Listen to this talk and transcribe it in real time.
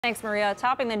Thanks, Maria.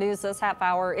 Topping the news this half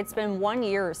hour, it's been 1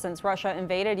 year since Russia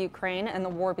invaded Ukraine and the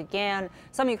war began.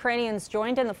 Some Ukrainians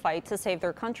joined in the fight to save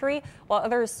their country, while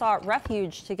others sought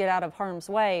refuge to get out of harm's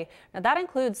way. Now, that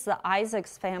includes the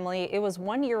Isaacs family. It was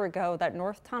 1 year ago that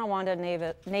North Tonawanda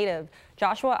native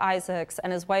Joshua Isaacs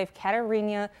and his wife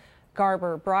Kateryna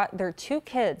Garbar brought their two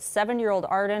kids, 7-year-old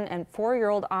Arden and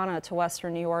 4-year-old Anna, to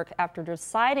Western New York after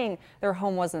deciding their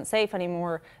home wasn't safe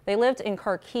anymore. They lived in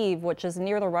Kharkiv, which is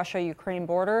near the Russia-Ukraine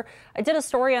border. I did a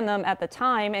story on them at the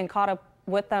time and caught up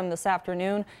with them this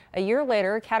afternoon. A year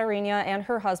later, Kateryna and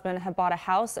her husband have bought a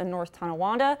house in North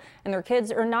Tonawanda, and their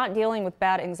kids are not dealing with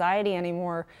bad anxiety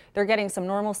anymore. They're getting some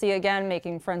normalcy again,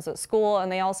 making friends at school,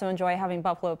 and they also enjoy having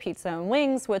buffalo pizza and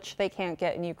wings, which they can't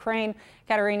get in Ukraine.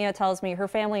 Kateryna tells me her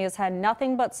family has had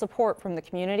nothing but support from the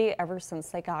community ever since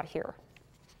they got here.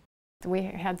 We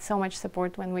had so much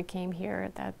support when we came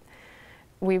here that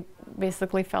we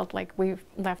basically felt like we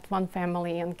left one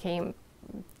family and came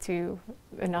to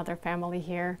another family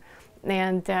here.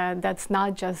 And that's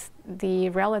not just the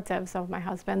relatives of my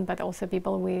husband, but also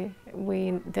people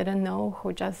we didn't know,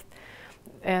 who just,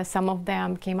 some of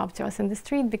them came up to us in the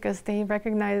street because they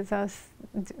recognized us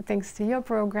thanks to your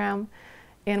program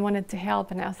and wanted to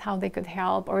help and asked how they could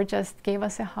help, or just gave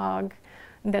us a hug.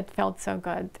 That felt so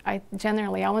good. I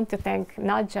want to thank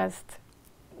not just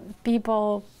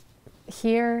people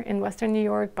here in Western New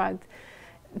York, but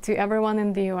to everyone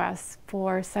in the U.S.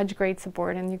 for such great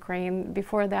support in Ukraine.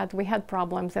 Before that, we had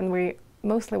problems, and we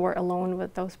mostly were alone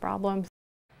with those problems.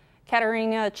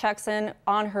 Kateryna checks in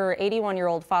on her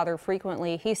 81-year-old father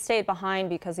frequently. He stayed behind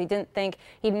because he didn't think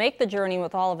he'd make the journey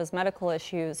with all of his medical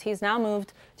issues. He's now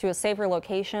moved to a safer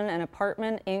location, an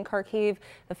apartment in Kharkiv.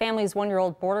 The family's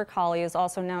 1-year-old border collie is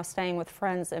also now staying with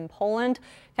friends in Poland.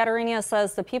 Kateryna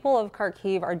says the people of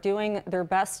Kharkiv are doing their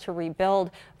best to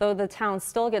rebuild, though the town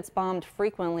still gets bombed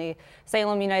frequently.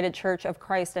 Salem United Church of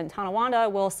Christ in Tonawanda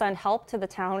will send help to the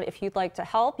town. If you'd like to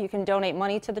help, you can donate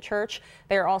money to the church.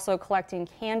 They are also collecting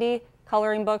candy,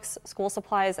 coloring books, school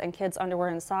supplies, and kids' underwear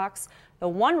and socks. The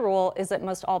one rule is it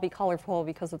must all be colorful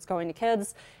because it's going to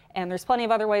kids. And there's plenty of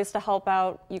other ways to help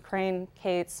out Ukraine,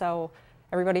 Kate, so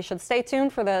everybody should stay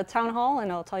tuned for the town hall,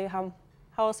 and I'll tell you how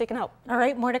else you can help. All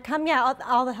right, more to come. Yeah,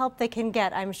 all the help they can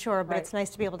get, I'm sure, but Right. It's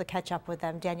nice to be able to catch up with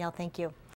them. Danielle, thank you.